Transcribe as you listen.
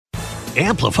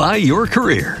Amplify your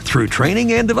career through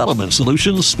training and development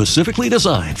solutions specifically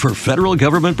designed for federal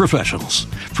government professionals.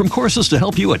 From courses to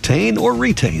help you attain or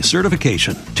retain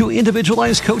certification, to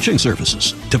individualized coaching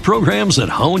services, to programs that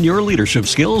hone your leadership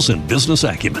skills and business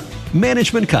acumen,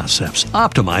 Management Concepts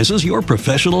optimizes your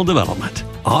professional development.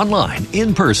 Online,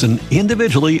 in person,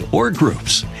 individually, or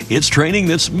groups, it's training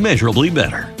that's measurably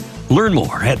better. Learn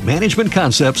more at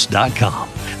managementconcepts.com.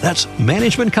 That's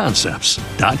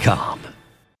managementconcepts.com.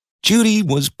 Judy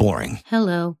was boring.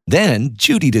 Hello. Then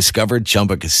Judy discovered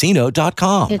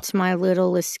ChumbaCasino.com. It's my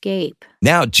little escape.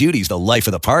 Now Judy's the life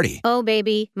of the party. Oh,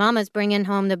 baby, mama's bringing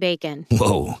home the bacon.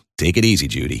 Whoa, take it easy,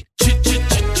 Judy.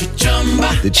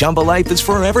 The Chumba life is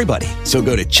for everybody. So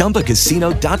go to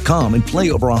ChumbaCasino.com and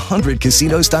play over 100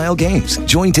 casino-style games.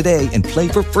 Join today and play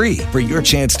for free for your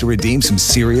chance to redeem some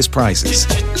serious prizes.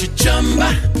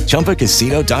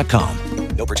 ChumbaCasino.com.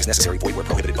 No purchase necessary. Void where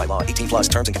prohibited by law. 18 plus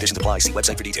terms and conditions apply. See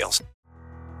website for details.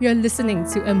 You're listening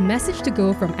to a message to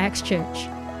go from Acts Church.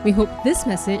 We hope this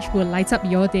message will light up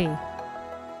your day.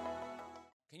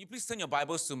 Can you please turn your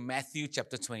Bibles to Matthew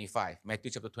chapter 25?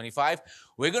 Matthew chapter 25.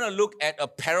 We're going to look at a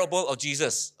parable of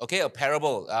Jesus. Okay, a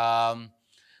parable.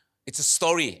 It's a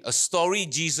story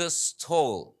Jesus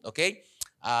told. Okay,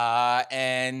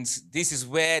 and this is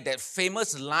where that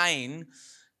famous line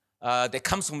that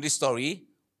comes from this story.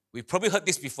 We've probably heard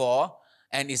this before,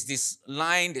 and it's this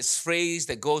line, this phrase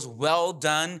that goes, "Well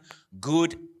done,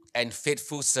 good and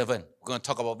faithful servant." We're going to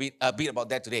talk a bit about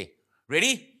that today.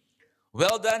 Ready?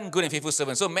 Well done, good and faithful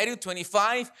servant. So Matthew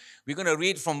 25, we're going to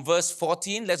read from verse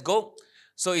 14. Let's go.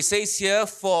 So it says here,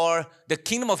 "For the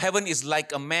kingdom of heaven is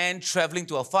like a man traveling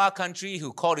to a far country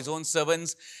who called his own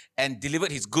servants and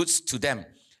delivered his goods to them.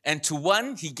 And to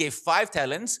one he gave 5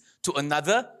 talents, to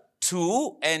another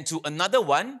 2, and to another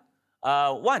 1,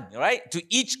 right? To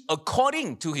each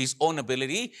according to his own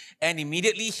ability, and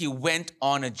immediately he went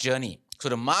on a journey. So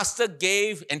the master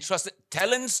entrusted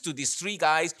talents to these 3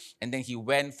 guys, and then he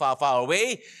went far, far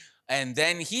away. And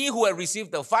then he who had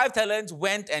received the 5 talents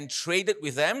went and traded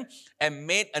with them and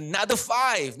made another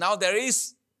 5. Now there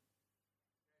is,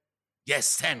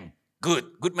 10.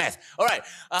 Good math. All right.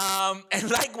 And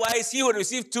likewise, he who had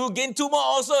received 2 gained 2 more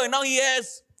also, and now he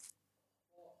has.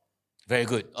 Very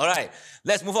good. All right.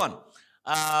 Let's move on.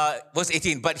 Verse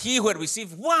 18, "But he who had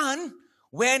received 1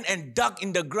 went and dug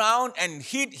in the ground and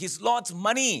hid his Lord's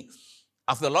money.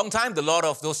 After a long time, the Lord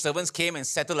of those servants came and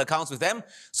settled accounts with them.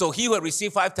 So he who had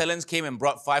received 5 talents came and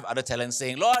brought 5 other talents,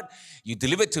 saying, 'Lord, you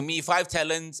delivered to me 5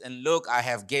 talents, and look, I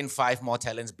have gained 5 more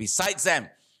talents besides them.'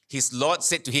 His Lord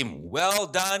said to him, 'Well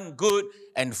done, good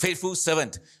and faithful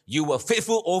servant. You were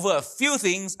faithful over a few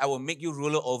things. I will make you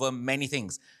ruler over many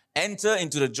things. Enter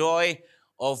into the joy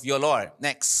of your Lord.'"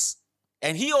 Next.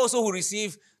 "And he also who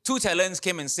received 2 talents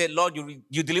came and said, 'Lord,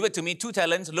 you delivered to me 2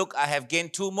 talents. Look, I have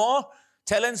gained 2 more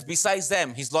talents besides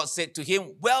them.' His Lord said to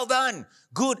him, 'Well done,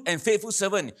 good and faithful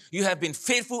servant. You have been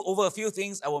faithful over a few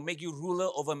things. I will make you ruler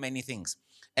over many things.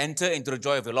 Enter into the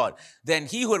joy of your Lord.' Then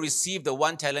he who had received the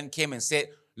 1 talent came and said,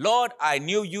 'Lord, I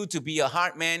knew you to be a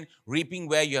hard man, reaping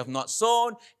where you have not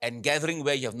sown and gathering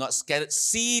where you have not scattered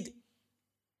seed.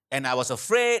 And I was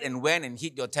afraid and went and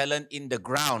hid your talent in the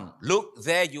ground. Look,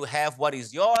 there you have what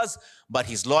is yours.' But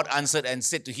his Lord answered and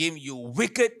said to him, 'You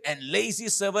wicked and lazy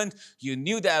servant, you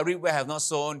knew that I reap where I have not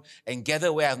sown and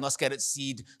gather where I have not scattered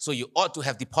seed. So you ought to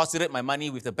have deposited my money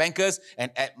with the bankers,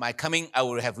 and at my coming I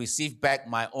will have received back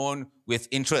my own with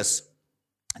interest.'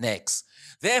 Next.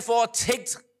 Therefore take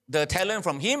the talent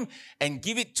from him and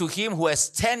give it to him who has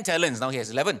 10 talents. Now he has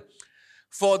 11.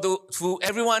 For to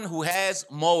everyone who has,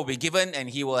 more will be given, and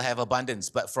he will have abundance.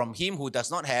 But from him who does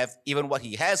not have, even what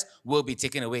he has will be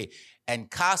taken away.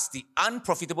 And cast the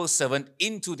unprofitable servant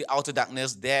into the outer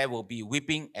darkness. There will be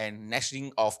weeping and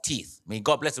gnashing of teeth." May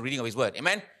God bless the reading of his word.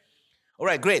 Amen? All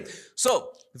right, great.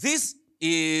 So this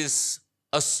is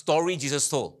a story Jesus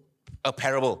told, a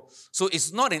parable. So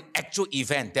it's not an actual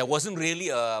event. There wasn't really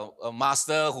a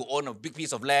master who owned a big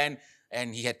piece of land,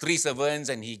 and he had 3 servants,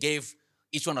 and he gave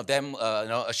each one of them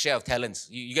a share of talents.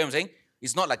 You get what I'm saying?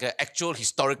 It's not like an actual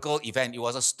historical event. It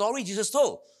was a story Jesus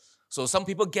told. So some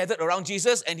people gathered around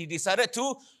Jesus, and he decided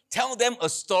to tell them a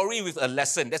story with a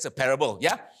lesson. That's a parable,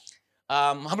 yeah?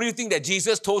 How many of you think that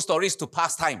Jesus told stories to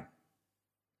pass time?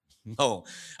 No.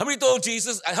 How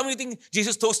many think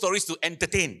Jesus told stories to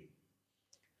entertain?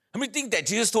 How many think that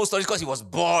Jesus told stories because he was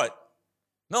bored?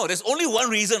 No, there's only one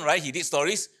reason, right, he did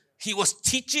stories. He was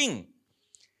teaching.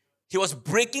 He was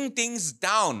breaking things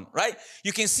down, right?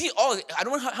 You can see I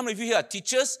don't know how many of you here are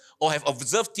teachers or have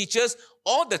observed teachers.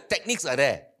 All the techniques are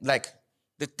there, like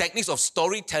the techniques of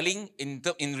storytelling in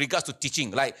regards to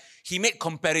teaching. Like he made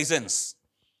comparisons.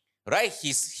 right?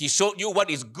 He showed you what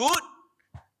is good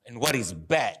and what is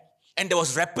bad. And there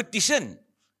was repetition.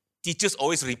 Teachers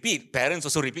always repeat, parents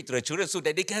also repeat to their children so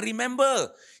that they can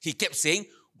remember. He kept saying,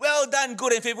 well done,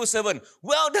 good and faithful servant.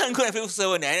 Well done, good and faithful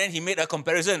servant. And then he made a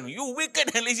comparison. You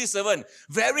wicked and lazy servant.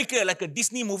 Very clear, like a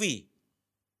Disney movie.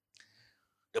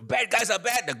 The bad guys are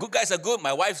bad, the good guys are good.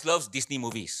 My wife loves Disney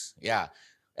movies. Yeah.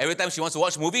 Every time she wants to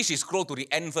watch a movie, she scrolls to the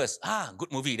end first.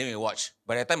 Good movie, then we watch.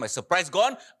 By the time my surprise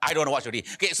gone, I don't want to watch already.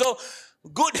 Okay, so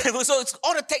good. So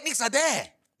all the techniques are there.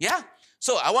 Yeah?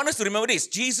 So I want us to remember this.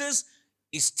 Jesus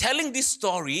is telling this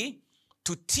story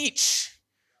to teach.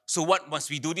 So what must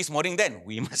we do this morning then?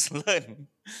 We must learn.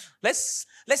 Let's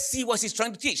see what he's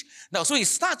trying to teach. Now, so he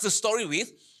starts the story with,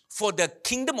 for the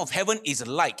kingdom of heaven is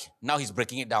like. Now he's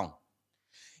breaking it down.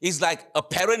 It's like a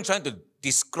parent trying to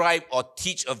describe or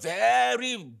teach a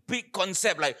very big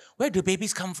concept, like, where do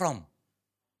babies come from?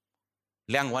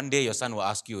 Liang, one day your son will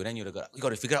ask you, and then you got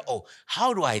to figure out,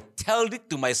 how do I tell it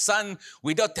to my son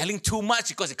without telling too much,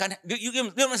 because he can't, you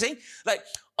know what I'm saying? Like,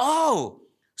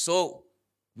 so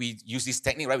we use this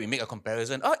technique, right? We make a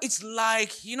comparison. It's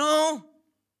like, actually,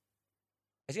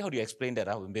 how do you explain that,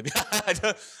 baby?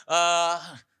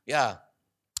 Yeah.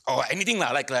 Or anything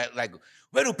like,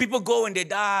 where do people go when they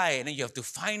die? And then you have to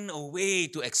find a way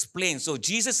to explain. So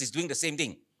Jesus is doing the same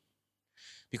thing.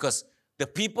 Because the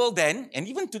people then, and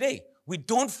even today, we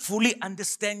don't fully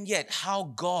understand yet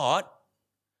how God,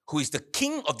 who is the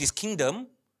king of this kingdom,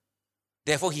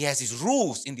 therefore he has his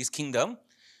rules in this kingdom,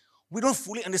 we don't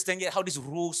fully understand yet how these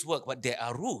rules work, but there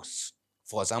are rules.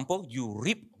 For example, you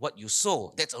reap what you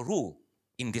sow. That's a rule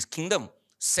in this kingdom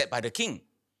set by the king.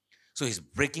 So he's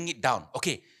breaking it down.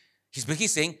 Okay, he's basically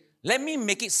saying, let me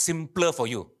make it simpler for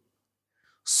you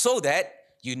so that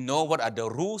you know what are the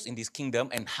rules in this kingdom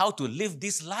and how to live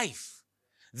this life.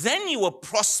 Then you will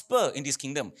prosper in this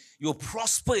kingdom. You will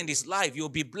prosper in this life. You will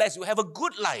be blessed. You will have a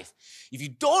good life. If you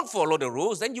don't follow the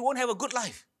rules, then you won't have a good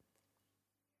life.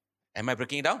 Am I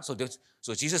breaking it down? So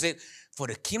Jesus said, for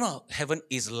the kingdom of heaven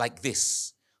is like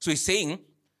this. So he's saying,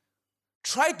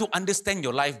 try to understand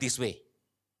your life this way.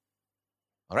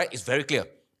 All right, it's very clear.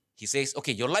 He says,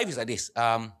 okay, your life is like this.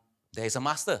 There is a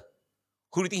master.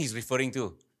 Who do you think he's referring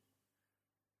to?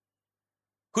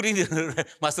 Who do you think the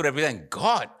master represents?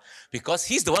 God. Because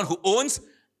he's the one who owns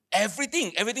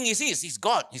everything. Everything is his. He's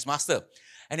God, his master.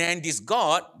 And then this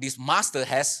God, this master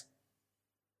has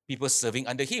people serving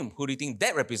under him. Who do you think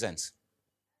that represents?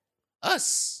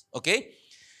 Us. Okay?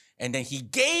 And then he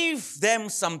gave them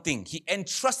something. He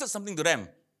entrusted something to them.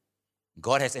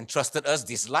 God has entrusted us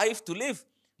this life to live.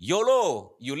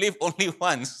 YOLO, you live only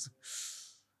once.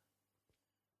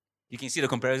 You can see the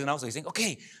comparison now. So he's saying,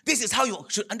 okay, this is how you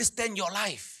should understand your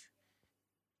life.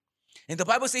 And the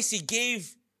Bible says he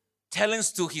gave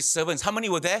talents to his servants. How many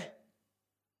were there?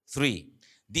 3.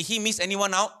 Did he miss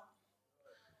anyone out?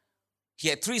 He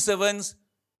had 3 servants.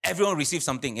 Everyone received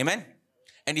something. Amen?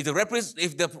 And if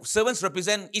the servants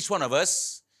represent each one of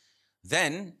us,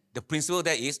 then the principle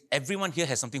there is everyone here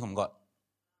has something from God.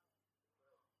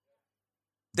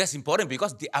 That's important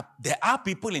because there are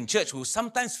people in church who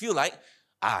sometimes feel like,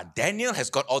 Daniel has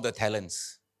got all the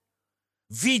talents.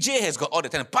 VJ has got all the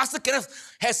talents. Pastor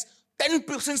Kenneth has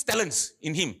 10% talents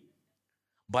in him.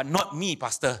 But not me,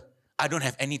 Pastor. I don't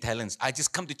have any talents. I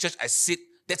just come to church, I sit.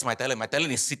 That's my talent. My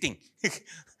talent is sitting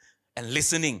and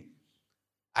listening.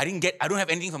 I don't have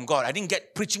anything from God. I didn't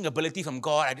get preaching ability from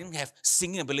God. I didn't have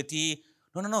singing ability.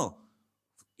 No.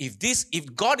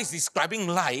 If God is describing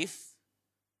life,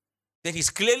 then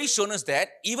he's clearly shown us that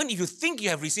even if you think you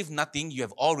have received nothing, you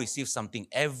have all received something.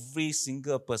 Every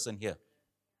single person here.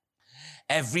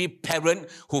 Every parent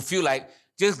who feel like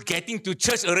just getting to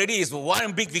church already is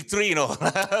one big victory,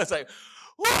 It's like,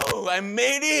 whoa, I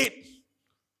made it.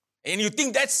 And you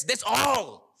think that's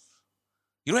all.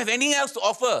 You don't have anything else to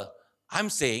offer.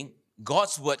 I'm saying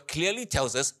God's word clearly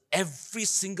tells us every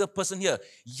single person here,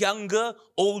 younger,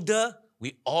 older,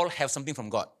 we all have something from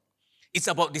God. It's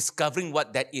about discovering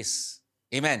what that is.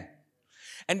 Amen.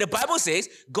 And the Bible says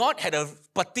God had a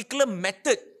particular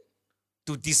method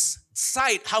to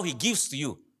decide how he gives to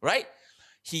you, right?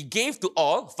 He gave to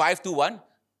all, 5 to 1,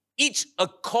 each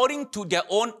according to their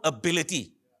own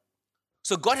ability.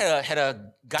 So God had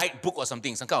a guidebook or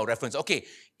something, some kind of reference. Okay,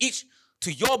 each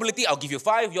to your ability, I'll give you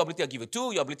 5. Your ability, I'll give you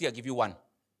 2. Your ability, I'll give you 1.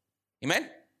 Amen?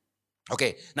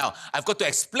 Okay, now, I've got to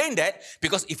explain that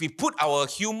because if we put our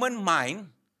human mind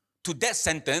to that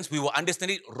sentence, we will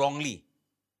understand it wrongly.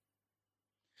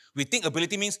 We think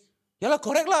ability means,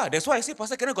 correct lah. That's why I say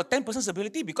Pastor Kenneth got 10%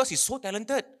 ability because he's so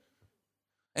talented.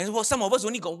 And some of us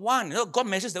only got 1. God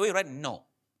measures the way, right? No.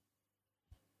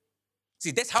 See,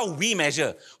 that's how we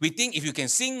measure. We think if you can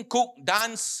sing, cook,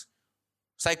 dance,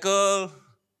 cycle,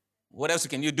 what else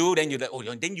can you do? Then you're like, oh,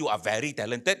 then you are very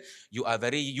talented. You are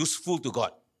very useful to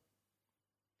God.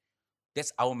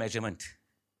 That's our measurement.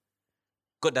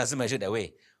 God doesn't measure that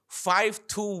way.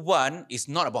 5-2-1 is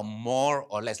not about more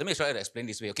or less. Let me try to explain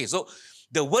this way. Okay, so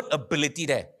the word ability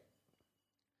there,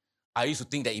 I used to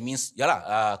think that it means,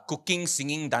 cooking,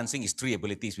 singing, dancing is 3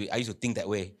 abilities. I used to think that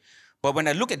way. But when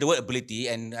I look at the word ability,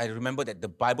 and I remember that the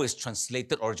Bible is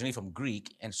translated originally from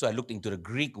Greek, and so I looked into the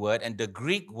Greek word, and the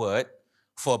Greek word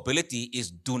for ability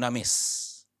is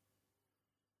dunamis.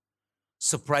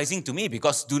 Surprising to me,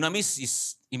 because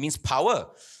dunamis it means power.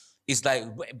 It's like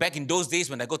back in those days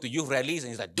when I go to youth rallies,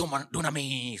 and it's like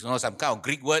dunamis, some kind of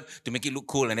Greek word to make it look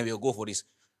cool, and then we'll go for this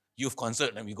youth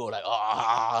concert, and we go like,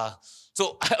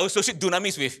 So I associate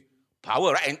dunamis with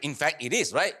power, right? And in fact, it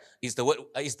is, right? It's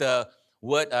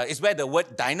where the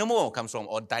word dynamo comes from,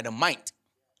 or dynamite,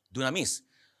 dunamis.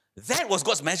 That was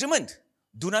God's measurement,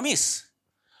 dunamis.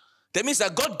 That means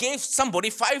that God gave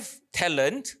somebody 5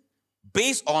 talent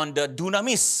based on the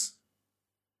dunamis.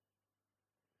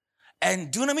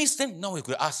 And dunamis, then now we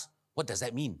could ask, what does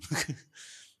that mean?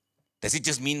 Does it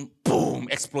just mean boom,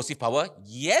 explosive power?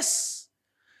 Yes.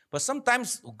 But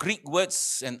sometimes Greek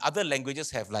words and other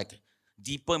languages have like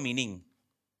deeper meaning.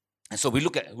 And so we'll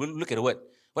look at the word.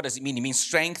 What does it mean? It means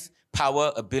strength,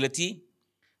 power, ability,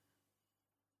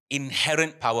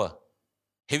 inherent power.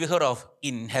 Have you heard of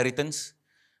inheritance?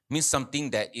 It means something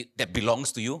that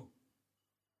belongs to you.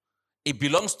 It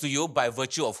belongs to you by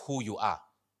virtue of who you are.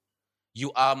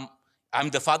 I'm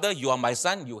the father, you are my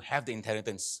son, you have the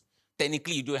inheritance.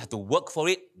 Technically, you don't have to work for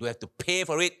it, you don't have to pay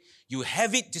for it. You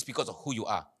have it just because of who you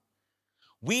are.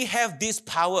 We have this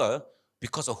power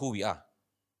because of who we are.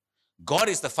 God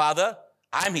is the father,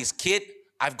 I'm his kid,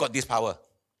 I've got this power.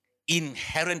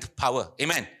 Inherent power.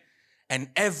 Amen. And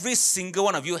every single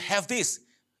one of you have this.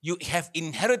 You have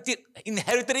inherited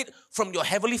it from your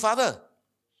heavenly Father.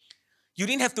 You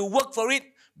didn't have to work for it,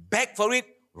 beg for it,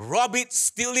 rob it,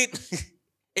 steal it.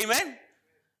 Amen?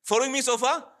 Following me so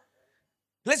far?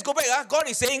 Let's go back. God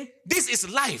is saying, this is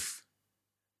life.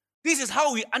 This is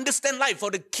how we understand life. For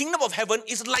the kingdom of heaven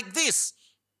is like this.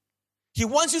 He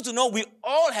wants you to know we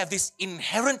all have this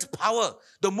inherent power.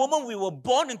 The moment we were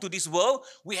born into this world,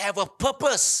 we have a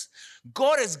purpose.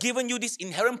 God has given you this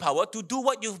inherent power to do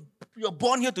what you're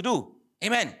born here to do.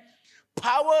 Amen.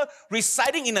 Power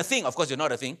residing in a thing. Of course, you're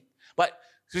not a thing. But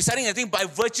residing in a thing by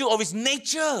virtue of its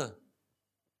nature.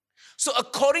 So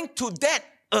according to that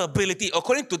ability,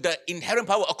 according to the inherent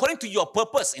power, according to your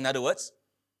purpose, in other words,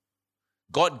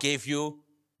 God gave you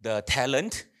the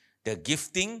talent, the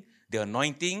gifting, the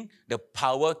anointing, the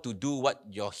power to do what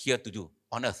you're here to do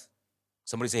on earth.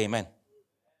 Somebody say amen.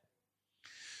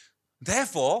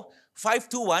 Therefore,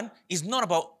 5-2-1 is not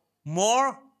about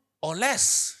more or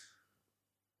less.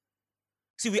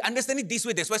 See, we understand it this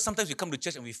way. That's why sometimes we come to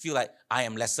church and we feel like, I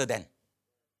am lesser than.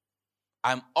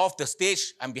 I'm off the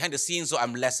stage, I'm behind the scenes, so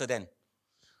I'm lesser than.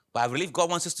 But I believe God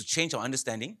wants us to change our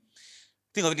understanding.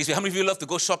 Think of it this way. How many of you love to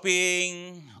go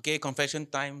shopping? Okay, confession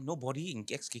time. Nobody in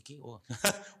XKK. Oh.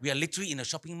 We are literally in a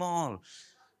shopping mall.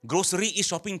 Grocery is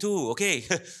shopping too, okay?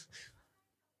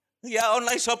 Yeah,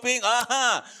 online shopping.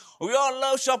 We all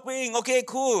love shopping. Okay,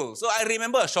 cool. So I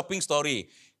remember a shopping story.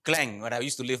 Klang, when I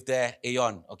used to live there,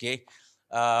 Yeoh, okay?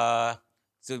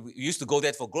 So we used to go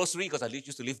there for grocery because I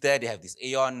used to live there. They have this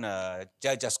Yeoh,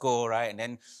 Jasco, right? And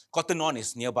then Cotton On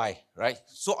is nearby, right?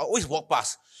 So I always walk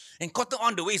past. And Cotton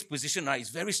On, the way it's positioned, right, is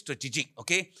very strategic,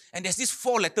 okay? And there's this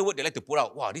 4-letter word they like to put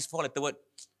out. Wow, this 4-letter word,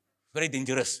 very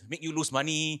dangerous. Make you lose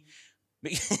money.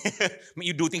 Make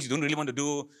you do things you don't really want to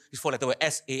do. This 4-letter word,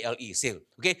 SALE, sale,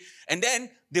 okay? And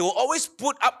then they will always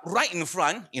put up right in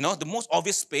front, the most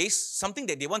obvious space, something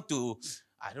that they want to,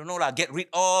 I don't know, get rid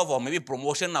of, or maybe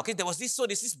promotion. Okay, there's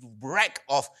this rack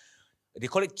of, they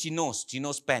call it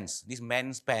chinos pants, these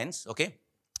men's pants, okay?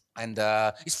 And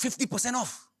it's 50%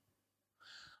 off.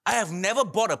 I have never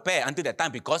bought a pair until that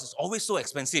time because it's always so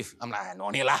expensive. I'm like, no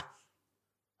need lah.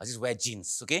 I just wear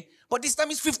jeans, okay? But this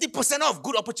time it's 50% off,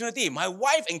 good opportunity. My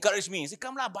wife encouraged me. She said,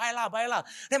 come lah, buy lah.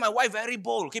 Then my wife very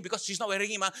bold, okay, because she's not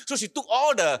wearing it. So she took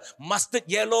all the mustard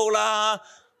yellow lah,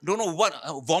 don't know what,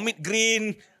 vomit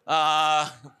green,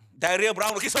 diarrhea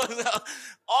brown, okay, so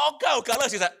all kind of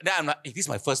colors. She's like, then I'm like, hey, this is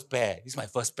my first pair.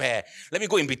 Let me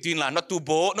go in between lah, not too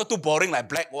boring like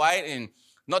black, white, and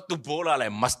not too bold lah,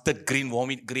 like mustard green,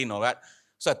 vomit green, or that.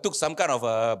 So I took some kind of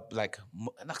I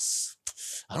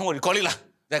don't know what you call it lah,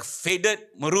 like faded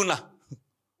maroon lah,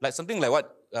 like something like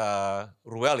what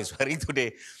Ruel is wearing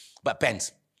today, but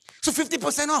pants. So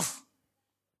 50% off.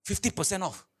 50%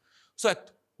 off. So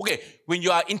okay, when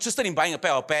you are interested in buying a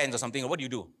pair of pants or something, what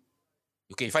do?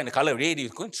 Okay, you find the color ready,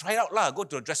 go and try it out lah, go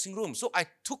to the dressing room. So I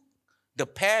took the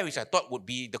pair which I thought would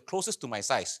be the closest to my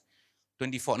size.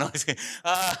 24, no,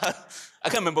 I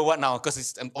can't remember what now because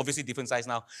it's obviously different size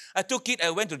now. I took it,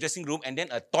 I went to the dressing room and then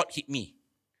a thought hit me,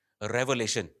 a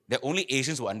revelation that only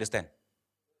Asians will understand.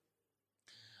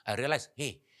 I realized,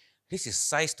 hey, this is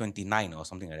size 29 or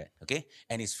something like that, okay?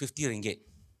 And it's 50 ringgit.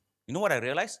 You know what I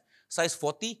realized? Size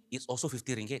 40 is also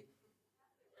 50 ringgit.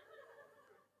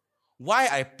 Why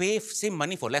I pay same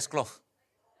money for less cloth?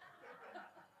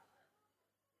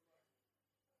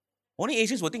 Only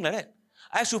Asians will think like that.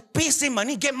 I should pay same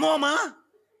money, get more, ma.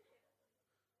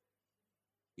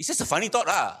 It's just a funny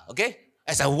thought, okay?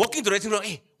 As I walk into the dressing room,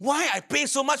 hey, why I pay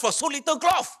so much for so little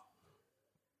cloth?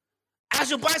 I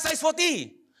should buy size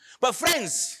 40. But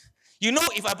friends, you know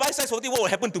if I buy size 40, what will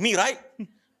happen to me, right?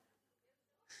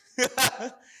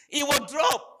 It will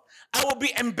drop. I will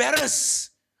be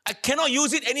embarrassed. I cannot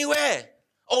use it anywhere.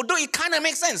 Although it kind of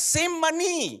makes sense. Same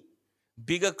money.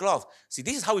 Bigger cloth. See,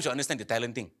 this is how we should understand the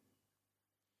talent thing.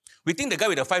 We think the guy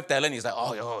with the 5 talent is like,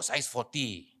 oh, size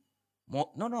 40.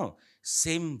 More. No.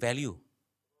 Same value.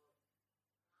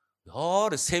 All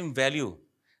the same value.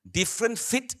 Different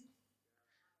fit.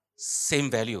 Same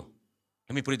value.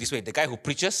 Let me put it this way. The guy who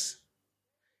preaches,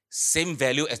 same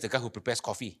value as the guy who prepares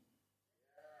coffee.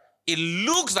 It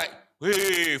looks like,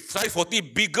 hey, size 40,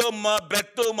 bigger,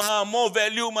 better, more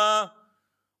value,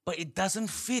 but it doesn't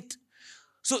fit.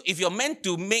 So if you're meant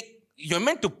to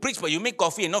preach, but you make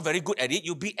coffee and not very good at it,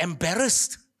 you'll be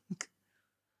embarrassed.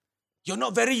 You're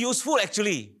not very useful,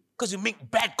 actually, because you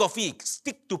make bad coffee.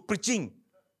 Stick to preaching.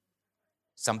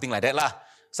 Something like that, lah.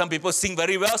 Some people sing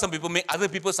very well, some people make other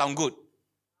people sound good.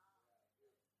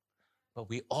 But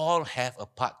we all have a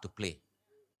part to play.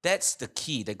 That's the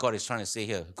key that God is trying to say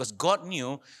here. Because God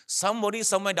knew somebody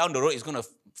somewhere down the road is going to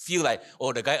feel like,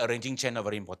 oh, the guy arranging chair not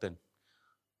very important.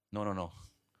 No.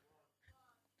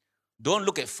 Don't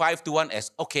look at 5 to 1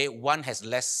 as, okay, 1 has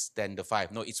less than the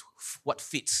 5. No, it's what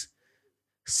fits.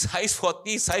 Size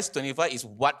 40, size 25 is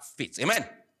what fits. Amen?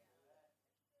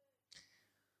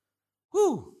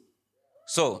 Whew.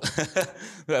 So,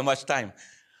 we have much time.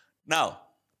 Now,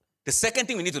 the second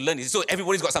thing we need to learn is, so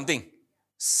everybody's got something.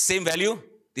 Same value,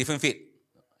 different fit.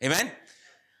 Amen?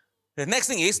 The next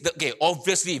thing is,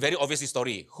 obviously, very obviously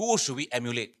story. Who should we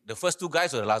emulate? The first 2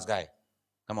 guys or the last guy?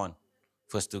 Come on.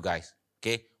 First 2 guys.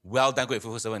 Okay? Well done, great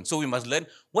faithful servant. So we must learn,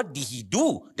 what did he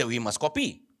do that we must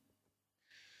copy?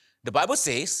 The Bible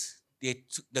says,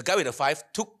 the guy with the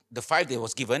 5 took the 5 that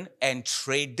was given and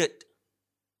traded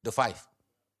the 5.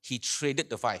 He traded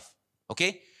the 5.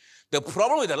 Okay? The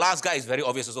problem with the last guy is very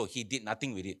obvious also. He did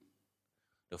nothing with it.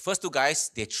 The first 2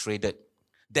 guys, they traded.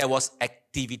 There was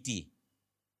activity.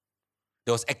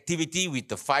 There was activity with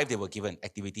the 5 they were given.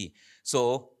 Activity.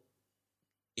 So,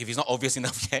 if it's not obvious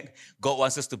enough yet, God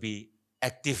wants us to be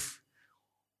active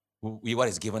with what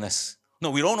is given us.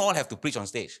 No, we don't all have to preach on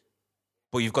stage.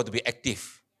 But you've got to be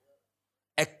active.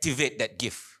 Activate that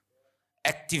gift.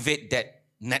 Activate that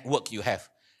network you have.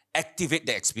 Activate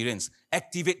the experience.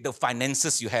 Activate the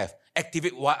finances you have.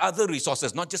 Activate what other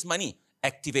resources, not just money.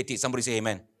 Activate it. Somebody say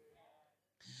amen.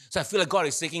 So I feel like God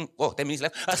is saying, 10 minutes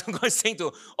left. God is saying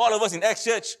to all of us in Acts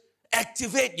Church,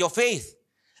 activate your faith.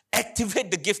 Activate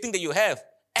the gifting that you have.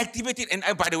 Activate it.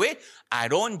 And by the way, I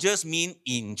don't just mean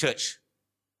in church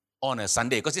on a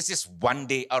Sunday, because it's just one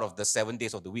day out of the 7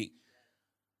 days of the week.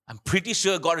 I'm pretty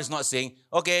sure God is not saying,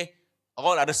 okay,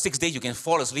 all other 6 days you can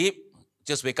fall asleep,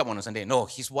 just wake up on a Sunday. No,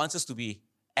 He wants us to be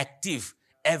active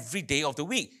every day of the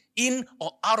week, in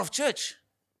or out of church.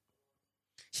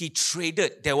 He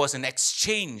traded. There was an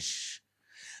exchange.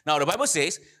 Now, the Bible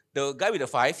says, the guy with the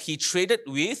 5, he traded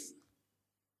with,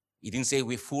 he didn't say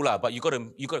with who, but you got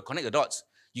to connect the dots.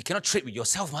 You cannot trade with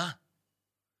yourself, ma.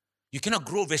 You cannot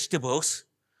grow vegetables,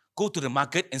 go to the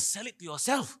market and sell it to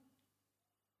yourself.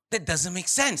 That doesn't make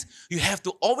sense. You have to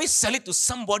always sell it to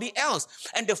somebody else.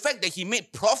 And the fact that he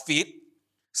made profit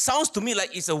sounds to me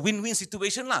like it's a win-win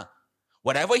situation, lah.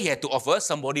 Whatever he had to offer,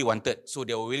 somebody wanted. So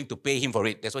they were willing to pay him for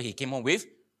it. That's why he came home with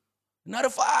another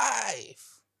 5.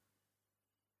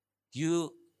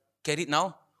 You get it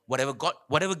now?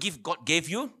 Whatever gift God gave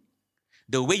you,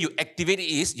 the way you activate it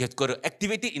is, you have got to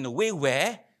activate it in a way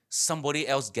where somebody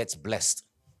else gets blessed.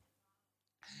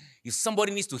 If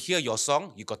somebody needs to hear your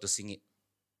song, you got to sing it.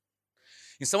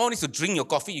 If someone needs to drink your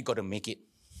coffee, you got to make it.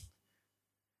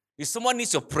 If someone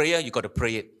needs your prayer, you got to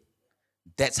pray it.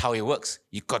 That's how it works.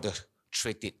 You got to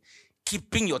trade it.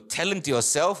 Keeping your talent to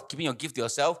yourself, keeping your gift to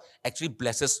yourself, actually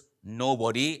blesses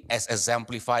nobody, as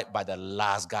exemplified by the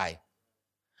last guy.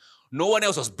 No one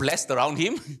else was blessed around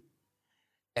him,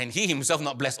 and he himself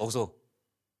not blessed also.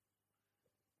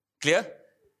 Clear?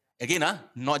 Again,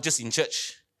 not just in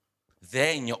church.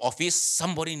 There in your office,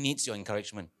 somebody needs your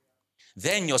encouragement.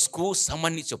 There in your school,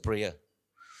 someone needs your prayer.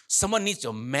 Someone needs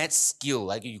your math skill,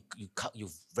 like you're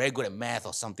very good at math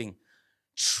or something.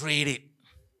 Trade it.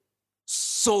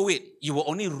 Sow it. You will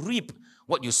only reap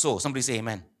what you sow. Somebody say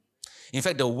amen. In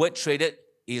fact, the word traded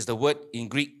is the word in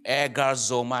Greek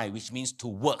ergazomai, which means to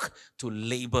work, to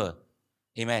labor.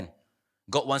 Amen.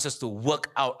 God wants us to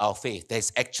work out our faith.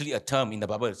 There's actually a term in the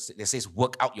Bible that says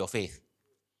work out your faith.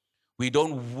 We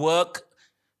don't work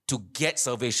to get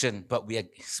salvation, but we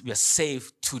are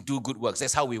saved to do good works.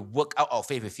 That's how we work out our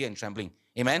faith with fear and trembling.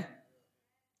 Amen?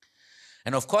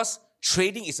 And of course,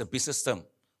 trading is a business term.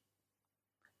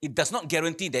 It does not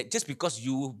guarantee that just because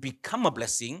you become a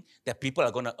blessing, that people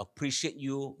are going to appreciate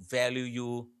you, value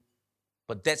you.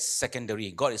 But that's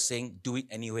secondary. God is saying, do it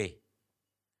anyway.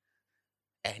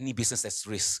 Any business, that's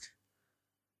risk.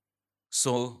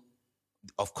 So,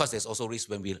 of course, there's also risk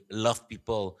when we love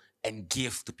people and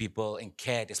give to people and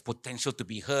care. There's potential to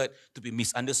be hurt, to be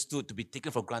misunderstood, to be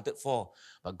taken for granted for.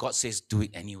 But God says, do it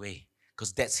anyway.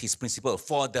 Because that's his principle.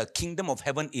 For the kingdom of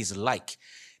heaven is like.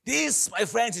 This, my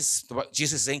friends, is what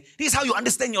Jesus is saying. This is how you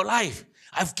understand your life.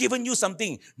 I've given you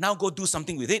something. Now go do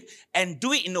something with it. And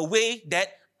do it in a way that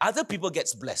other people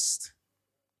gets blessed.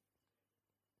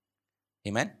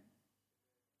 Amen?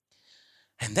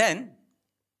 And then,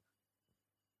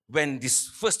 when these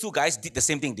first two guys did the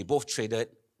same thing, they both traded,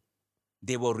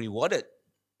 they were rewarded,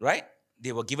 right?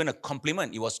 They were given a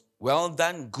compliment. It was, well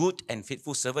done, good and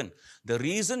faithful servant. The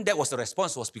reason that was the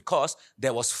response was because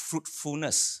there was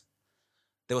fruitfulness.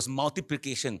 There was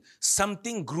multiplication.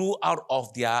 Something grew out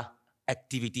of their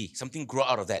activity. Something grew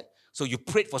out of that. So you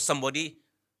prayed for somebody,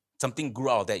 something grew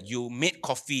out of that. You made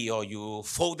coffee or you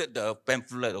folded the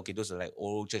pamphlet. Okay, those are like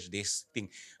old church days thing.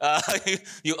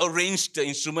 You arranged the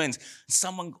instruments.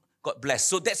 Someone got blessed.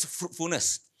 So that's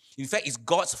fruitfulness. In fact, it's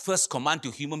God's first command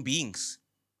to human beings.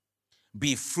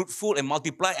 Be fruitful and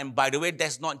multiply. And by the way,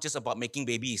 that's not just about making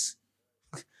babies.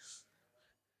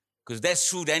 Because that's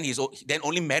true, then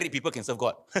only married people can serve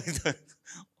God.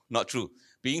 Not true.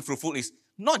 Being fruitful is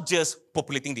not just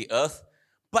populating the earth,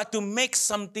 but to make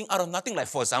something out of nothing. Like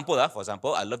for example,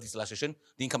 I love this illustration.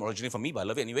 Didn't come originally from me, but I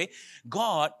love it anyway.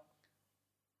 God,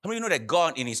 how many of you know that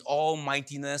God in his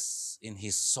almightiness, in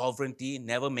his sovereignty,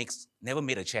 never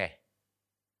made a chair?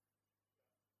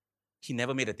 He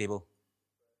never made a table.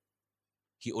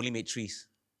 He only made trees.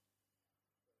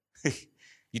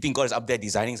 You think God is up there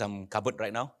designing some cupboard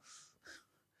right now?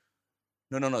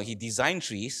 No. He designed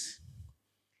trees.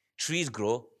 Trees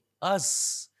grow.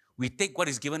 Us, we take what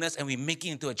is given us and we make it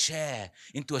into a chair,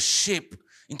 into a ship,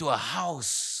 into a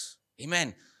house.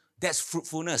 Amen. That's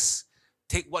fruitfulness.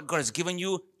 Take what God has given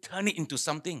you, turn it into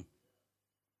something.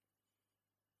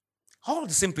 All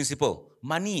the same principle.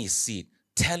 Money is seed.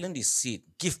 Talent is seed.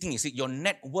 Gifting is seed. Your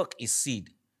network is seed.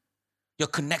 Your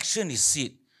connection is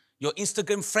seed. Your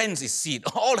Instagram friends is seed.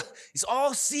 It's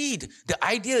all seed. The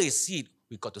idea is seed.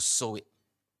 We got to sow it.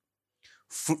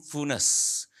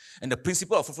 Fruitfulness. And the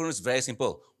principle of fruitfulness is very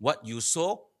simple. What you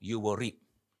sow, you will reap.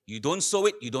 You don't sow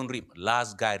it, you don't reap.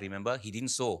 Last guy, remember? He didn't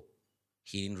sow.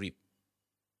 He didn't reap.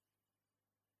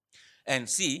 And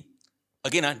see,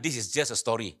 again, this is just a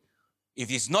story.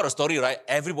 If it's not a story, right,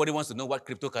 everybody wants to know what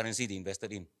cryptocurrency they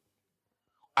invested in.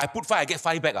 I put 5, I get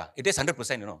 5 back. It is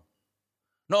 100%, you know.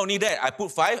 Not only that, I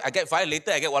put 5, I get 5,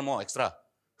 later I get 1 more extra.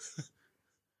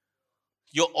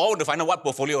 You all want to find out what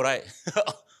portfolio, right?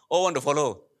 All want to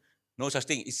follow. No such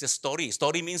thing. It's a story.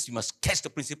 Story means you must catch the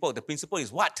principle. The principle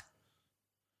is what?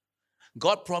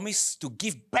 God promised to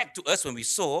give back to us when we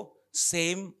sow,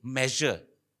 same measure.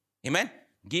 Amen?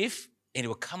 Give, and it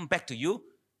will come back to you.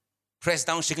 Press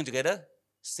down, shaken together.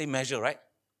 Same measure, right?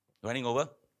 Running over.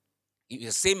 It's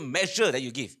the same measure that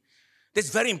you give. That's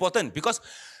very important because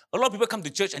a lot of people come to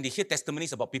church and they hear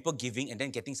testimonies about people giving and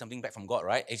then getting something back from God,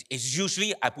 right? It's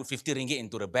usually, I put 50 ringgit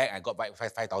into the bag, I got back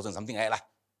 5,000, something like that.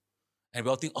 And we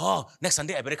all think, next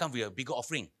Sunday I better come with a bigger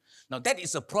offering. Now that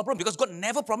is a problem because God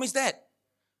never promised that.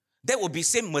 That will be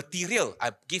same material.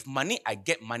 I give money, I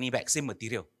get money back, same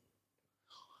material.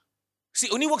 See,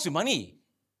 it only works with money.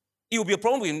 It will be a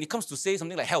problem when it comes to say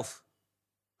something like health.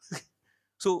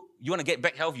 So you want to get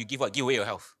back health, you give what? Give away your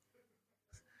health.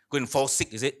 Go and fall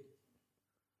sick, is it?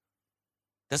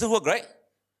 Doesn't work, right?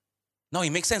 Now it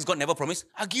makes sense. God never promised,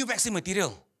 I'll give you back same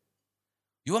material.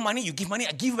 You want money, you give money,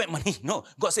 I give you back money. No,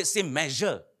 God said same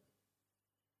measure.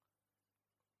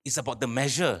 It's about the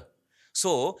measure.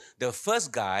 So the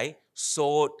first guy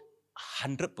sold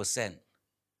 100%.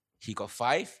 He got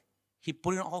 5, he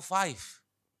put in all 5.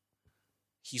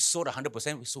 He sold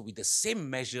 100%, so with the same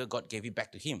measure, God gave it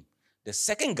back to him. The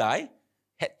second guy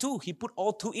had 2. He put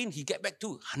all 2 in. He get back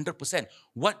 2, 100%.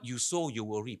 What you sow, you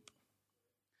will reap.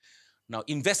 Now,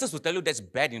 investors will tell you that's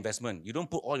bad investment. You don't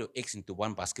put all your eggs into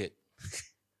one basket.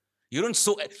 You don't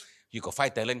sow. You got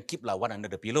 5 talent, keep one under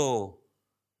the pillow.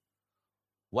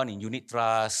 1 in unit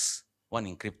trust, 1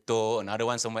 in crypto, another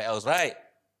one somewhere else, right?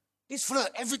 This flood,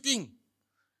 everything.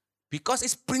 Because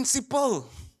it's principle.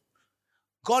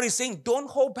 God is saying, don't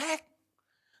hold back.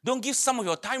 Don't give some of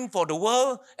your time for the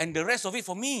world and the rest of it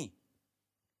for me.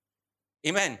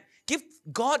 Amen. Give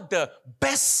God the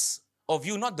best of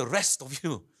you, not the rest of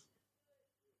you.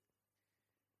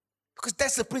 Because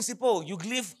that's the principle. You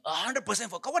live 100%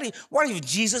 for God. What if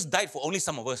Jesus died for only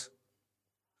some of us?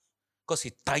 Because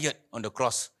he tired on the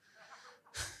cross.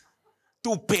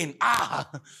 Too pain.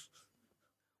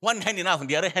 One hand enough,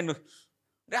 the other hand,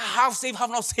 they're half saved, half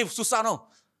not saved. Susah, no.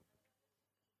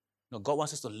 No, God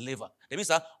wants us to live. That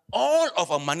means all of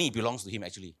our money belongs to him,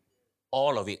 actually.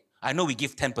 All of it. I know we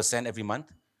give 10% every month.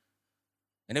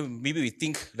 And then maybe we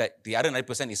think that the other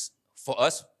 9% is for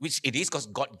us, which it is because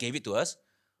God gave it to us.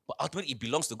 But ultimately, it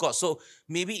belongs to God. So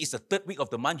maybe it's the 3rd week of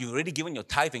the month. You've already given your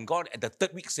tithe, and God at the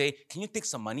 3rd week say, can you take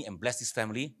some money and bless this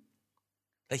family?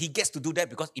 That he gets to do that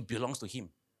because it belongs to him.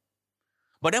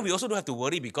 But then we also don't have to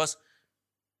worry because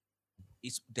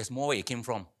there's more where it came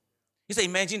from. You say,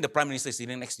 imagine the Prime Minister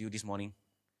sitting next to you this morning.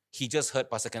 He just heard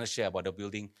Pastor Kenneth share about the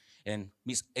building, and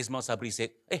Miss Ismail Sabri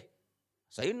said,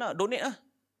 saya nak donate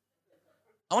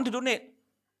I want to donate.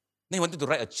 Then he wanted to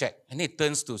write a check. And then he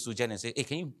turns to Sujan and says,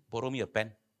 can you borrow me a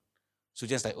pen?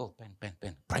 Sujan's like,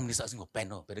 pen. Prime Minister asking for a pen.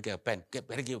 No, better get a pen.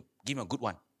 Better give him a good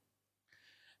one.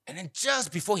 And then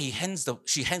just before she hands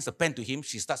the pen to him,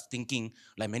 she starts thinking,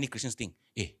 like many Christians think,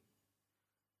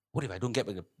 what if I don't get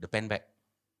the pen back?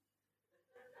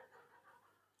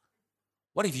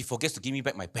 What if he forgets to give me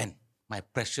back my pen, my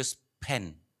precious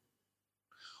pen?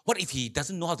 What if he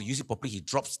doesn't know how to use it properly, he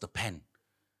drops the pen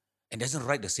and doesn't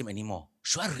write the same anymore?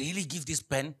 Should I really give this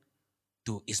pen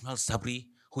to Ismail Sabri,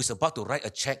 who is about to write a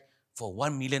check for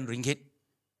 1 million ringgit?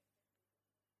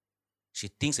 She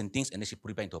thinks and then she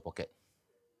put it back into her pocket.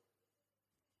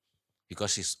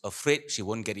 Because she's afraid she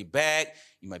won't get it back.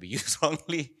 It might be used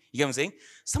wrongly. You get what I'm saying?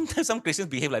 Sometimes some Christians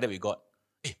behave like that with God.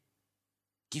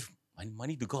 Give my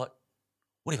money to God.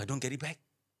 What if I don't get it back?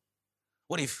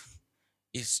 What if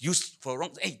it's used for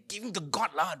wrong? Give him to God,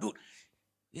 dude.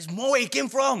 There's more where it came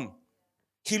from.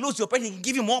 He loses your pen, he can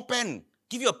give you more pen.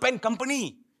 Give you a pen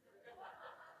company.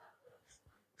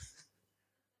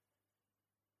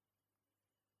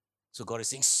 So God is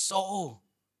saying,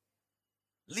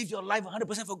 live your life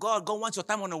 100% for God. God wants your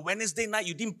time on a Wednesday night.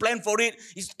 You didn't plan for it.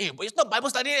 But it's not Bible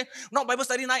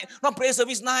study night, not prayer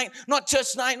service night, not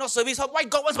church night, not service. Why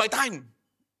God wants my time?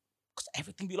 Because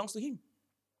everything belongs to him.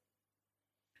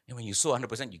 And when you sow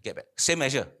 100%, you get back. Same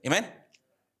measure. Amen?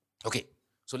 Okay,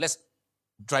 so let's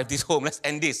drive this home. Let's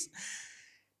end this.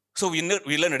 So we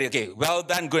learned already, well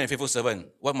done, good and faithful servant.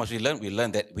 What must we learn? We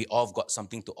learned that we all have got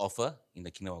something to offer in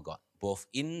the kingdom of God, both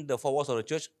in the 4 walls of the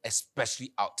church,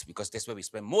 especially out, because that's where we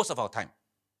spend most of our time.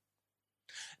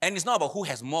 And it's not about who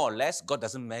has more or less. God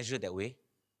doesn't measure that way.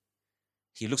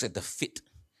 He looks at the fit.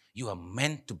 You are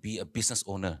meant to be a business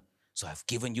owner. So I've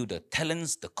given you the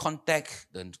talents, the contact,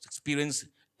 the experience,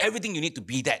 everything you need to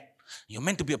be that. You're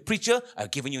meant to be a preacher.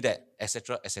 I've given you that,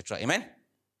 etc., etc. Amen?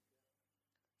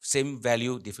 Same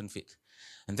value, different fit.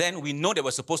 And then we know that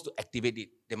we're supposed to activate it.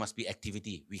 There must be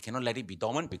activity. We cannot let it be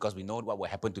dormant because we know what will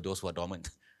happen to those who are dormant.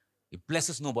 It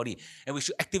blesses nobody. And we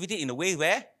should activate it in a way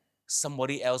where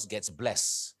somebody else gets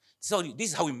blessed. So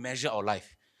this is how we measure our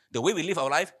life. The way we live our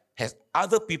life, has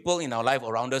other people in our life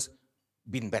around us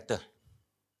been better?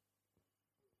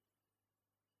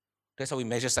 That's how we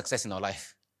measure success in our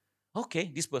life.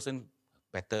 Okay, this person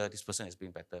better, this person has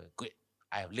been better. Good.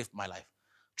 I have lived my life.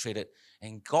 Traded.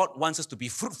 And God wants us to be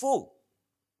fruitful.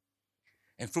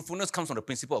 And fruitfulness comes from the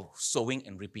principle of sowing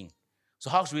and reaping. So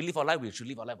how should we live our life? We should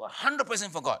live our life 100%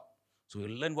 for God. So we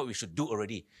learn what we should do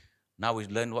already. Now we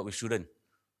learn what we shouldn't.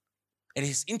 And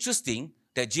it's interesting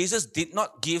that Jesus did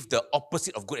not give the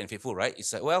opposite of good and faithful, right?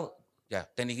 It's like,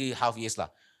 technically half years lah.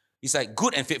 It's like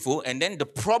good and faithful, and then the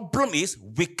problem is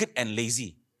wicked and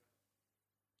lazy.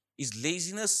 Is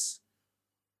laziness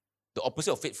the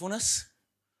opposite of faithfulness?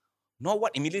 Not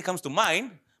what immediately comes to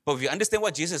mind, but if you understand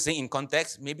what Jesus is saying in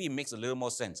context, maybe it makes a little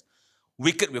more sense.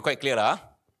 Wicked, we're quite clear lah.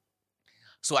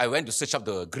 So I went to search up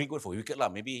the Greek word for wicked lah.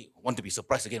 Maybe want to be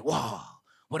surprised again. Wow,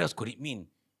 what else could it mean?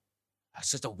 I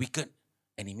searched up wicked,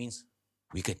 and it means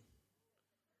wicked.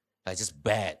 Like just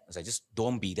bad. It's like just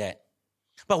don't be that.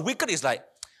 But wicked is like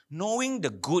knowing the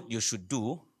good you should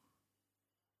do,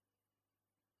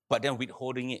 but then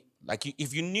withholding it. Like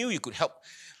if you knew you could help,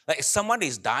 like someone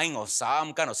is dying of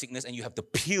some kind of sickness and you have the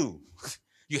pill.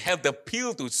 You have the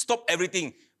pill to stop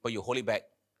everything, but you hold it back.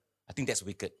 I think that's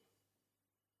wicked.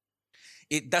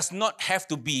 It does not have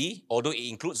to be, although it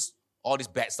includes all this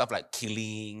bad stuff like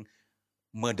killing,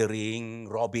 murdering,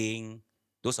 robbing.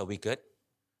 Those are wicked.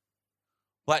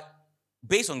 But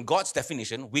based on God's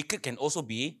definition, wicked can also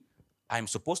be, I'm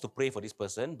supposed to pray for this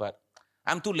person, but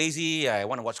I'm too lazy, I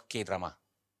want to watch K-drama.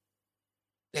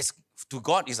 That's, to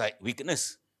God, it's like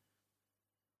wickedness.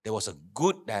 There was a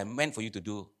good that I meant for you to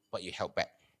do, but you held back.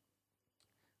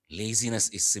 Laziness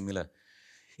is similar.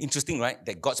 Interesting, right?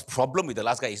 That God's problem with the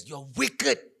last guy is you're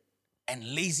wicked and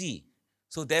lazy.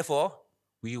 So therefore,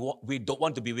 we don't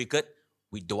want to be wicked.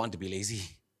 We don't want to be lazy.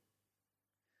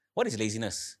 What is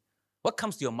laziness? What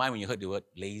comes to your mind when you heard the word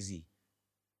lazy?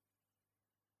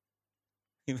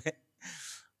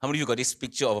 How many of you got this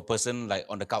picture of a person like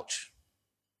on the couch?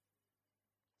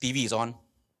 TV is on,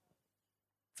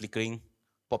 flickering,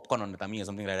 popcorn on the tummy or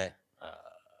something like that.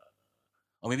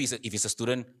 Or maybe if it's a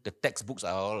student, the textbooks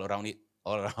are all around it,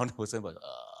 all around the person. But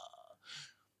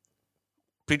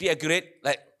pretty accurate,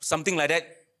 like something like that.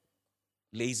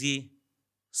 Lazy,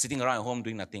 sitting around at home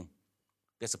doing nothing.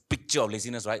 That's a picture of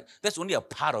laziness, right? That's only a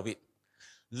part of it.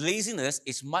 Laziness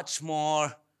is much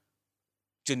more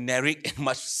generic and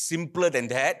much simpler than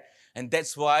that. And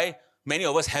that's why many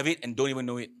of us have it and don't even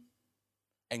know it.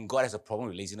 And God has a problem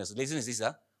with laziness. Laziness is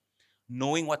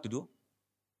knowing what to do,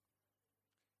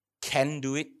 can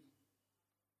do it,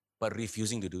 but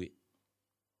refusing to do it.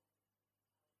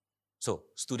 So,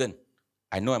 student,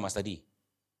 I know I must study.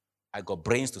 I got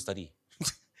brains to study.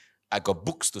 I got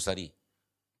books to study.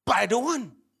 But I don't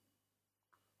want.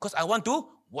 Because I want to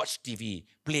watch TV,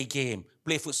 play game,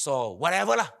 play futsal,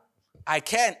 whatever lah. I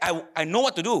can. I know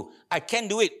what to do. I can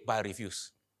do it, but I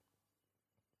refuse.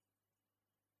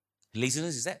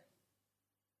 Laziness is that.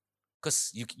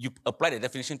 Because you apply the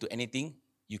definition to anything,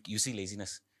 you see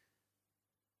laziness.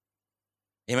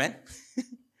 Amen?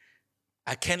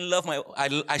 I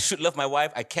should love my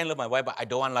wife. I can love my wife, but I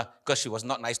don't want lah because she was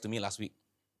not nice to me last week.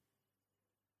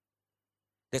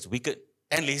 That's wicked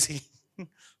and lazy.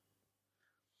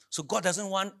 So God doesn't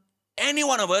want any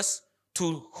one of us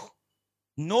to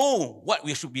know what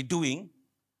we should be doing.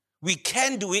 We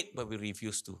can do it, but we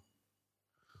refuse to.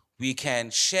 We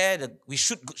should share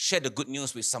the good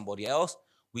news with somebody else.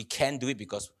 We can do it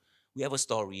because we have a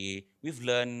story. We've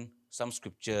learned some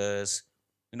scriptures.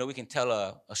 We can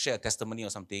share a testimony or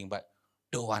something, but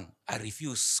don't want. I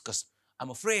refuse because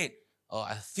I'm afraid or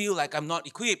I feel like I'm not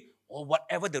equipped or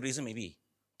whatever the reason may be.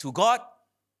 To God,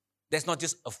 that's not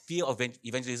just a fear of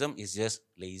evangelism, it's just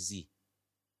lazy.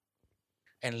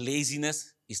 And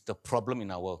laziness is the problem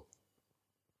in our world.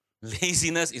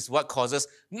 Laziness is what causes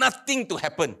nothing to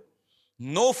happen.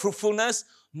 No fruitfulness,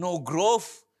 no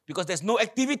growth, because there's no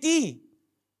activity.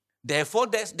 Therefore,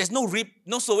 there's no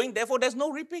sowing, therefore there's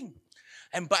no reaping.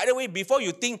 And by the way, before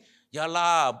you think,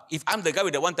 if I'm the guy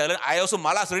with the one talent, I also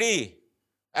malas already.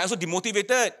 I also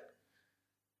demotivated.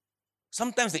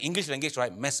 Sometimes the English language,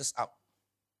 right, messes up.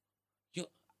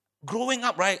 Growing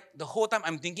up, right, the whole time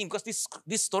I'm thinking, because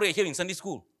this story I hear in Sunday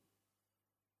school,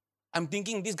 I'm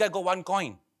thinking this guy got one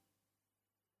coin.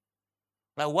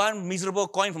 Like one miserable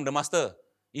coin from the master.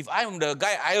 If I'm the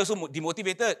guy, I also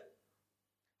demotivated.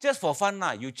 Just for fun,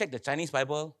 you check the Chinese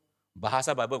Bible,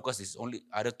 Bahasa Bible, because it's only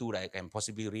other two that I can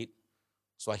possibly read.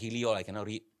 Swahili or I cannot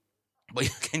read. But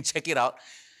you can check it out.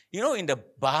 In the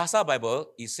Bahasa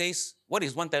Bible, it says, what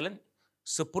is one talent?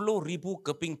 10,000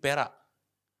 keping perak.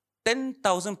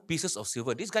 10,000 pieces of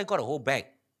silver. This guy got a whole bag.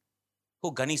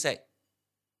 Whole gunny sack.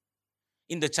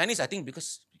 In the Chinese, I think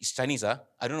because it's Chinese, I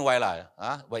don't know why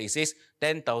but it says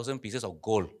 10,000 pieces of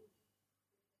gold.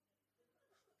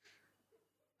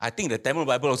 I think the Tamil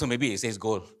Bible also maybe it says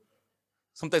gold.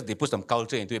 Sometimes they put some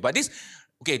culture into it. But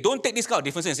don't take this kind of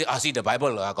differences and say, see the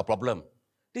Bible, I got problem.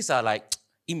 These are like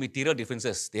immaterial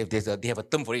differences. They have a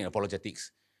term for it in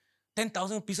apologetics.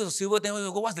 10,000 pieces of silver, then we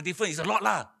go, what's the difference? It's a lot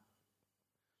lah.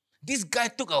 This guy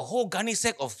took a whole gunny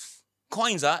sack of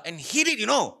coins and hid it,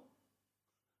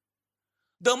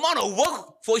 The amount of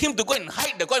work for him to go and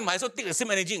hide the coin might as well take the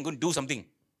same energy and go and do something.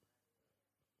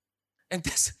 And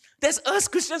that's us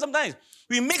Christians sometimes.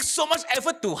 We make so much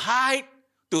effort to hide,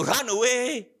 to run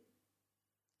away,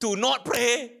 to not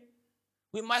pray.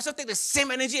 We might as well take the same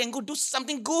energy and go do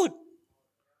something good.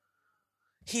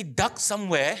 He dug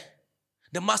somewhere.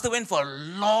 The master went for a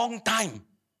long time.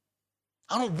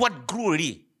 I don't know what grew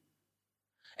already.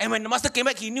 And when the master came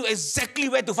back, he knew exactly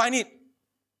where to find it.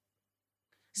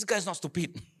 This guy is not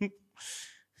stupid.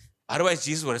 Otherwise,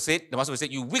 Jesus would have said, the master would have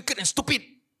said, you wicked and stupid.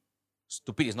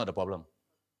 Stupid is not the problem.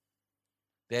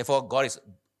 Therefore, God is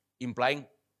implying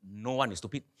no one is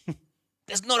stupid.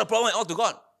 That's not a problem at all to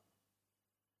God.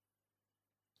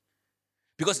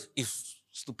 Because if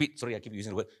stupid, sorry, I keep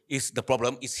using the word, is the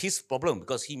problem, it's his problem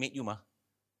because he made you, ma.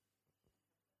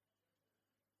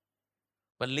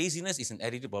 But laziness is an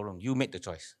attitude problem. You made the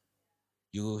choice.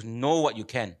 You know what you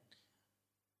can.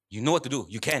 You know what to do.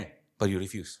 You can, but you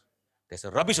refuse. There's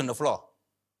a rubbish on the floor.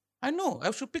 I know,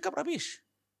 I should pick up rubbish.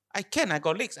 I can, I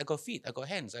got legs, I got feet, I got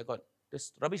hands, I got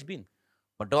this rubbish bin.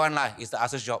 But don't lie, it's the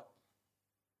usher's job.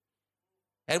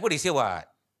 Edward is here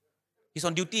what? He's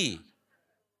on duty.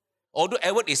 Although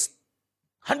Edward is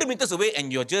 100 meters away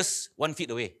and you're just 1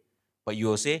 feet away. But you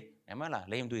will say, Emma,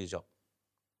 let him do his job.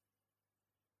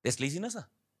 There's laziness.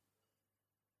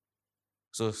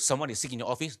 So someone is sick in your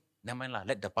office, never mind,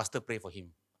 let the pastor pray for him.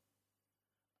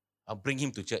 I'll bring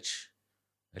him to church.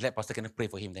 Let Pastor Kenneth pray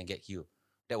for him, then get healed.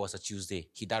 That was a Tuesday.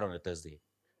 He died on a Thursday.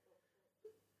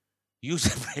 You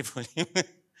should pray for him.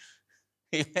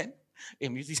 Amen. A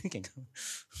musician can come.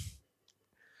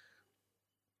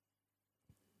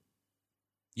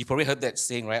 You probably heard that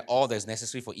saying, right? All that is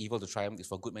necessary for evil to triumph is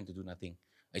for good men to do nothing.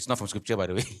 It's not from scripture, by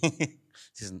the way.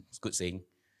 This is a good saying.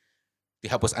 To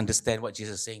help us understand what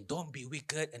Jesus is saying. Don't be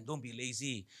wicked and don't be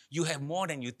lazy. You have more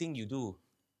than you think you do.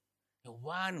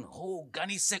 One whole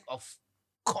gunny sack of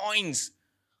coins.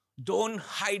 Don't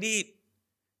hide it.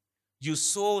 You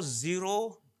sow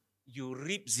 0, you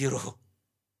reap 0.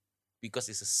 Because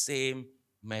it's the same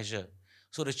measure.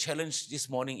 So the challenge this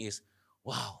morning is,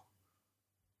 wow,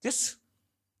 just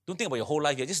don't think about your whole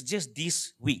life here. Just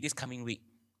this week, this coming week.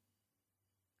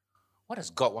 What does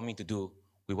God want me to do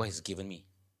with what He's given me?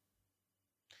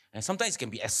 And sometimes it can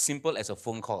be as simple as a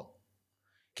phone call.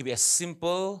 It can be as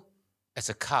simple as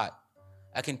a card.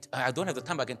 I don't have the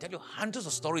time, but I can tell you hundreds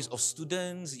of stories of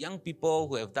students, young people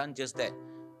who have done just that.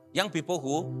 Young people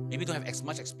who maybe don't have as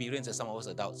much experience as some of us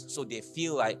adults. So they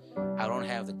feel like, I don't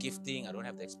have the gifting, I don't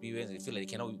have the experience, they feel like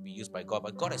they cannot be used by God.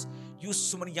 But God has used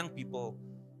so many young people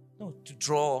to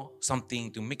draw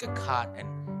something, to make a card,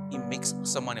 and it makes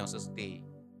someone else's day.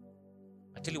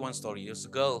 I'll tell you one story. There was a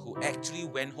girl who actually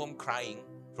went home crying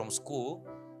from school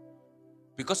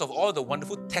because of all the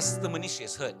wonderful testimonies she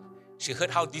has heard. She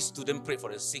heard how this student prayed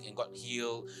for the sick and got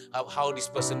healed, how this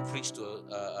person preached to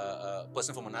a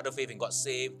person from another faith and got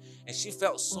saved. And she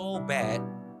felt so bad,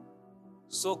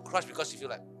 so crushed because she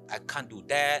felt like, I can't do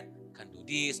that, I can't do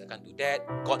this, I can't do that.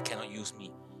 God cannot use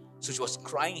me. So she was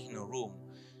crying in her room.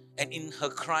 And in her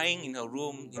crying in her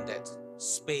room, in that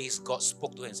space, God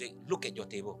spoke to her and said, look at your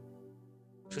table.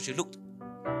 So she looked.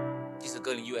 This is a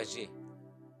girl in USJ.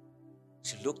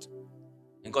 She looked.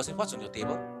 And God said, what's on your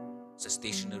table? It's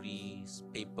stationery,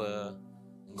 paper.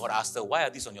 And God asked her, why are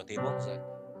these on your table? She said,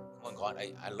 come on, God,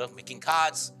 I love making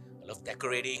cards. I love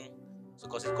decorating. So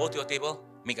God said, go to your table,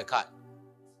 make a card.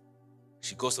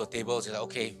 She goes to her table. She's like,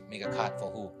 okay, make a card for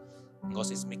who? And God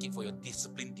says, make it for your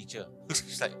discipline teacher.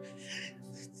 She's like,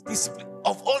 discipline?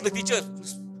 Of all the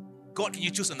teachers, God, can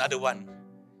you choose another one?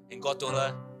 And God told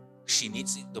her, she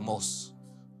needs it the most.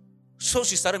 So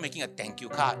she started making a thank you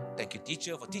card. Thank you,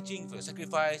 teacher, for teaching, for your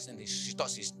sacrifice. And she thought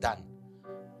she's done.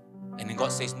 And then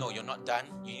God says, no, you're not done.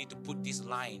 You need to put this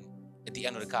line at the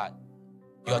end of the card.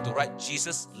 You have to write,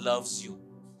 Jesus loves you.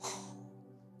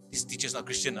 This teacher's not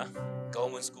Christian,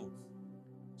 government school.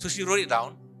 So she wrote it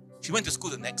down. She went to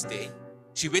school the next day.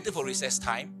 She waited for recess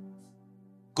time.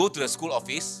 Go to the school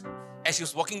office. As she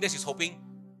was walking there, she's hoping,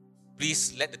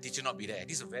 please let the teacher not be there.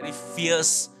 This is a very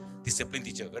fierce discipline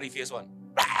teacher, very fierce one.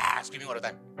 Screaming all the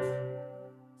time.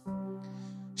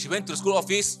 She went to the school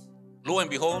office. Lo and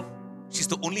behold, she's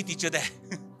the only teacher there.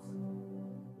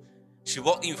 She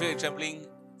walked in very trembling,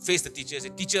 faced the teacher,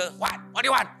 said, teacher, what? What do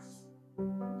you want?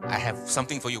 I have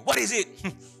something for you. What is it?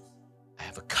 I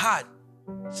have a card.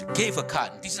 She gave a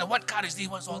card. Teacher said, what card is this?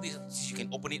 What's all this? You can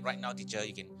open it right now, teacher.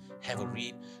 You can have a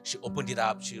read. She opened it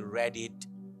up. She read it.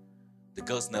 The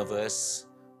girl's nervous.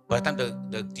 By the time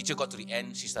the teacher got to the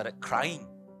end, she started crying.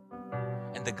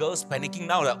 And the girl's panicking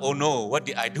now, like, oh no, what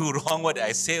did I do wrong? What did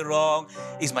I say wrong?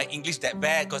 Is my English that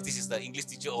bad? Because this is the English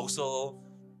teacher also.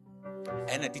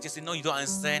 And the teacher said, no, you don't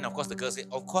understand. Of course, the girl said,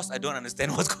 of course, I don't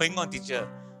understand what's going on, teacher.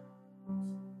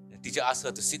 The teacher asked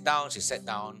her to sit down. She sat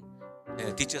down. And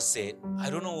the teacher said, I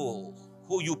don't know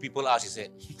who you people are, she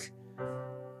said.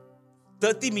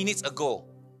 30 minutes ago,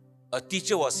 a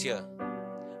teacher was here.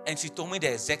 And she told me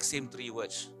the exact same 3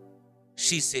 words.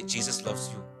 She said, Jesus loves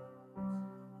you.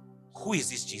 Who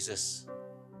is this Jesus?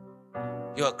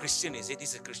 You're a Christian, is it?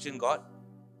 This is a Christian God?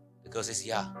 The girl says,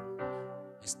 yeah.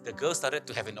 The girl started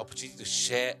to have an opportunity to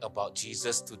share about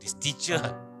Jesus to this teacher.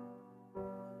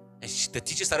 And the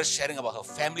teacher started sharing about her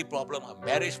family problem, her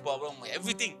marriage problem,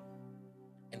 everything.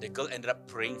 And the girl ended up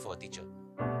praying for a teacher.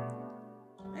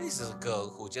 And this is a girl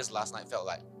who just last night felt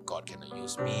like, God cannot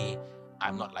use me.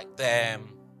 I'm not like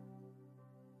them.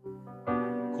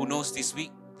 Who knows, this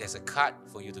week, there's a card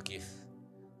for you to give.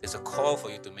 There's a call for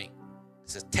you to make.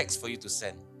 There's a text for you to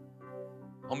send.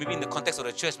 Or maybe in the context of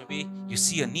the church, maybe you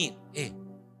see a need. Hey,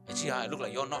 actually, I look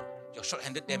like you're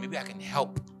short-handed there. Maybe I can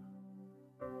help.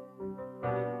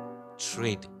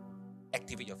 Trade.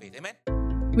 Activate your faith. Amen?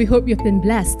 We hope you've been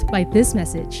blessed by this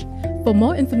message. For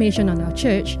more information on our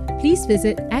church, please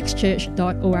visit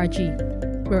xchurch.org.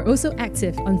 We're also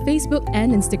active on Facebook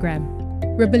and Instagram.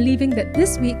 We're believing that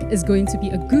this week is going to be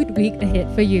a good week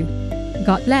ahead for you.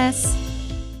 God bless.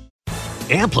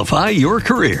 Amplify your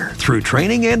career through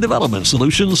training and development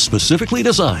solutions specifically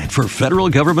designed for federal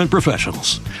government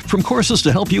professionals. From courses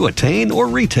to help you attain or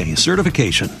retain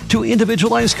certification, to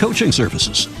individualized coaching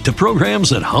services, to programs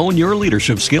that hone your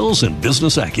leadership skills and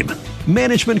business acumen,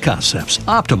 Management Concepts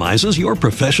optimizes your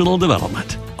professional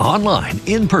development. Online,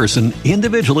 in person,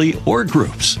 individually, or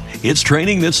groups, it's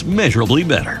training that's measurably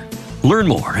better. Learn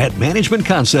more at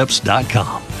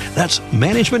managementconcepts.com. That's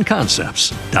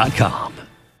managementconcepts.com.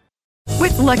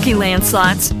 With Lucky Land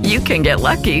Slots, you can get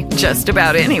lucky just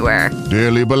about anywhere.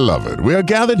 Dearly beloved, we are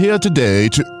gathered here today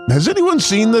to... Has anyone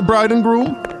seen the bride and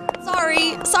groom?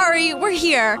 Sorry, we're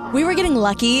here. We were getting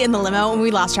lucky in the limo and we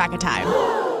lost track of time.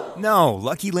 No,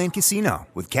 Lucky Land Casino,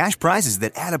 with cash prizes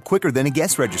that add up quicker than a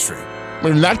guest registry.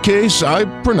 In that case, I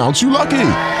pronounce you lucky.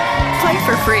 Play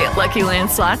for free at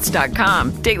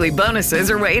LuckyLandSlots.com. Daily bonuses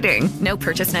are waiting. No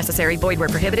purchase necessary. Void where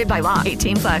prohibited by law.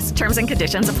 18+. Terms and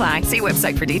conditions apply. See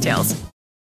website for details.